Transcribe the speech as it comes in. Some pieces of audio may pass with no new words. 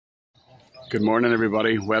Good morning,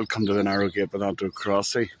 everybody. Welcome to the Narrow Gate with Anto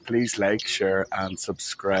Crossie. Please like, share, and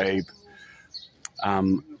subscribe.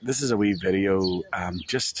 This is a wee video,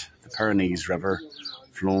 just the Pyrenees River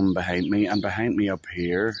flowing behind me, and behind me up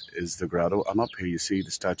here is the grotto, and up here you see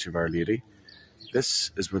the statue of Our Lady.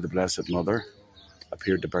 This is where the Blessed Mother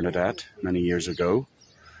appeared to Bernadette many years ago,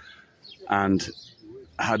 and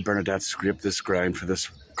had Bernadette scrape this ground for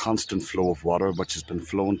this constant flow of water which has been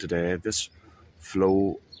flowing today. This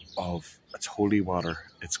flow of it's holy water,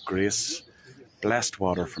 it's grace, blessed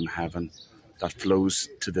water from heaven that flows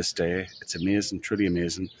to this day. It's amazing, truly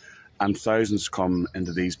amazing. And thousands come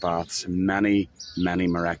into these baths, many, many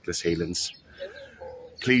miraculous healings.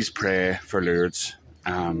 Please pray for Lourdes.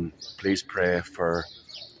 Please pray for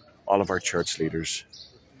all of our church leaders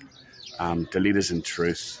to lead us in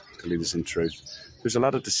truth, There's a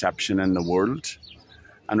lot of deception in the world.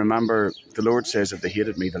 And remember, the Lord says, if they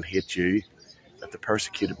hated me, they'll hate you. If they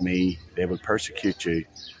persecuted me, they will persecute you.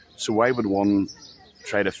 So why would one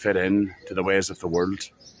try to fit in to the ways of the world?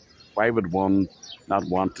 Why would one not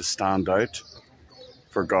want to stand out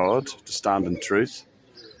for God, to stand in truth?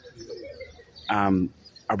 Are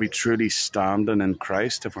we truly standing in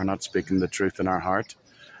Christ if we're not speaking the truth in our heart?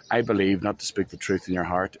 I believe not to speak the truth in your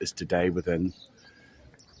heart is to die within.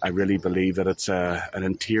 I really believe that it's an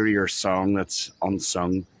interior song that's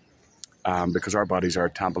unsung, because our bodies are a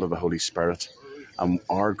temple of the Holy Spirit. And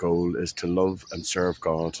our goal is to love and serve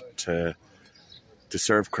God, to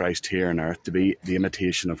serve Christ here on earth, to be the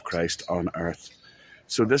imitation of Christ on earth.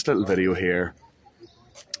 So this little video here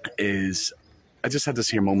is, I just had this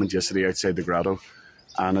here moment yesterday outside the grotto,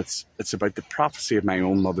 and it's about the prophecy of my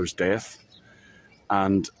own mother's death.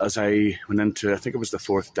 And as I went into, I think it was the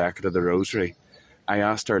 4th decade of the Rosary, I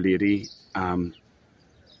asked Our Lady, out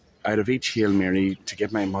of each Hail Mary, to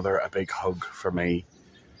give my mother a big hug for me,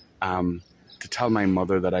 to tell my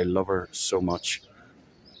mother that I love her so much.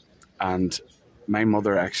 And my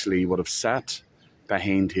mother actually would have sat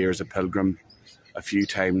behind here as a pilgrim a few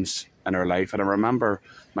times in her life. And I remember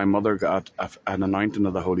my mother got an anointing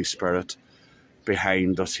of the Holy Spirit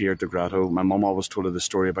behind us here at the grotto. My mum always told her the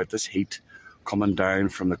story about this heat coming down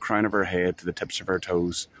from the crown of her head to the tips of her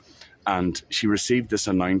toes. And she received this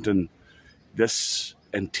anointing, this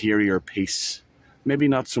interior peace. Maybe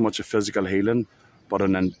not so much a physical healing, but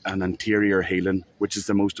an interior healing, which is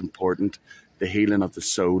the most important, the healing of the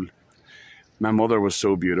soul. My mother was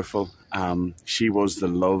so beautiful. She was the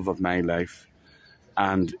love of my life.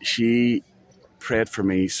 And she prayed for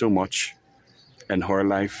me so much in her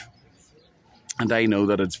life. And I know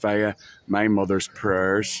that it's via my mother's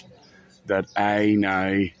prayers that I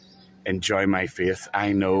now enjoy my faith.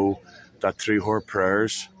 I know that through her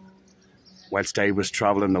prayers, whilst I was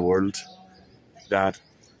travelling the world, that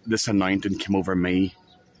this anointing came over me,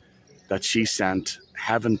 that she sent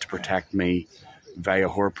heaven to protect me via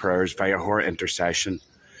her prayers, via her intercession.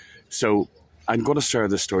 So I'm going to share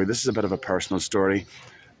this story. This is a bit of a personal story,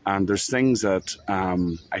 and there's things that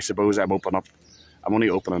I suppose I'm only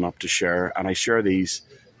opening up to share, and I share these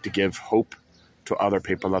to give hope to other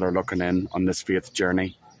people that are looking in on this faith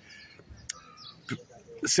journey.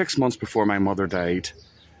 6 months before my mother died,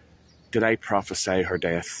 did I prophesy her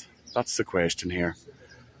death? That's the question here.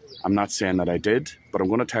 I'm not saying that I did, but I'm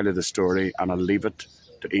going to tell you the story, and I'll leave it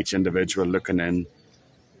to each individual looking in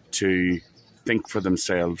to think for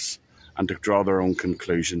themselves and to draw their own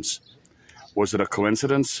conclusions. Was it a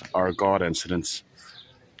coincidence or a Godincidence?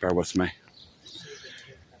 Bear with me.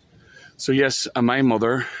 So yes, my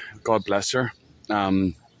mother, God bless her,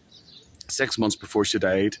 6 months before she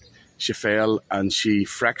died, she fell and she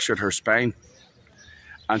fractured her spine.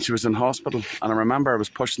 And she was in hospital. And I remember I was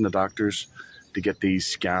pushing the doctors to get these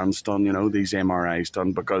scans done, you know, these MRIs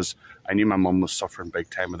done, because I knew my mum was suffering big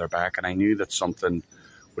time with her back, and I knew that something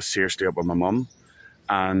was seriously up with my mum.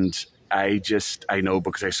 And I know,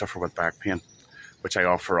 because I suffer with back pain, which I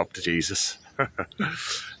offer up to Jesus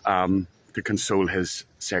to console his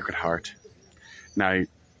sacred heart. Now,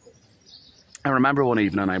 I remember one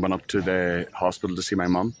evening I went up to the hospital to see my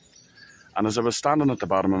mum. And as I was standing at the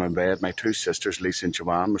bottom of my bed, my 2 sisters, Lisa and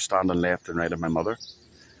Joanne, were standing left and right of my mother.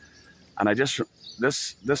 And I just,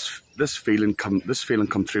 this feeling come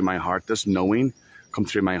through my heart, this knowing come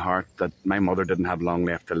through my heart that my mother didn't have long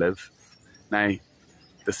left to live. Now,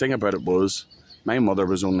 the thing about it was, my mother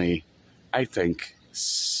was only, I think,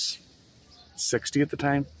 60 at the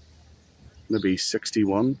time, maybe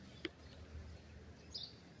 61.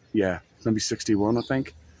 Yeah, maybe 61, I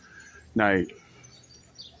think. Now,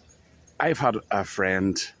 I've had a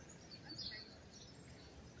friend,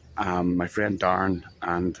 my friend Darren,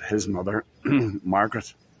 and his mother,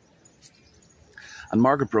 Margaret. And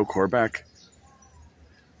Margaret broke her back.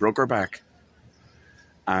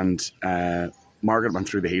 And Margaret went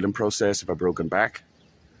through the healing process of a broken back.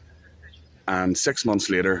 And 6 months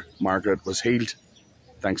later, Margaret was healed,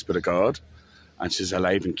 thanks be to God. And she's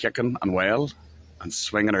alive and kicking and well and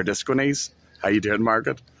swinging her disco knees. How you doing,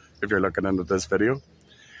 Margaret, if you're looking into this video?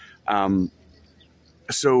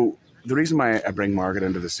 So the reason why I bring Margaret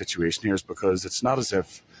into this situation here is because it's not as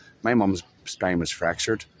if my mum's spine was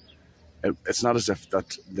fractured. It's not as if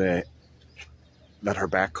that her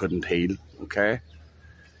back couldn't heal, okay?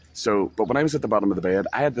 So, but when I was at the bottom of the bed,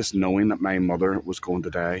 I had this knowing that my mother was going to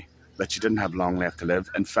die, that she didn't have long left to live.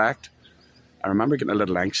 In fact, I remember getting a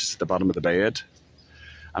little anxious at the bottom of the bed,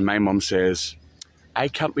 and my mum says, "I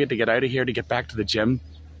can't wait to get out of here to get back to the gym."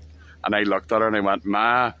 And I looked at her and I went,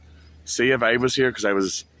 "Ma, see, if I was here," because I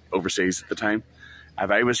was overseas at the time,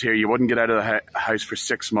 "if I was here, you wouldn't get out of the house for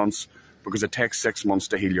 6 months because it takes 6 months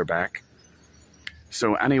to heal your back."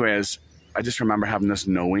 So anyways, I just remember having this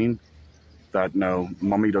knowing that no,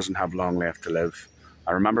 Mummy doesn't have long left to live.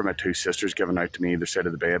 I remember my 2 sisters giving out to me either side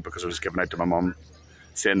of the bed because I was giving out to my mum,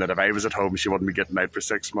 saying that if I was at home, she wouldn't be getting out for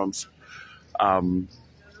 6 months.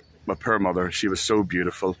 My poor mother, she was so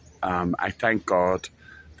beautiful. I thank God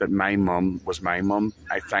that my mum was my mum.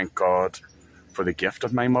 I thank God for the gift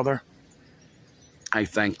of my mother. I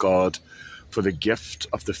thank God for the gift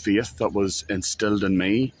of the faith that was instilled in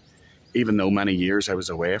me, even though many years I was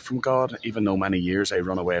away from God, even though many years I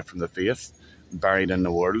run away from the faith, buried in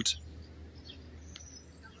the world.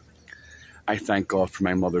 I thank God for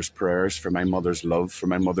my mother's prayers, for my mother's love, for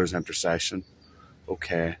my mother's intercession.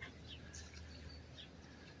 Okay.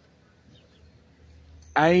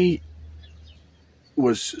 I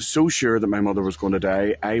was so sure that my mother was going to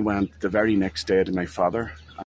die, I went the very next day to my father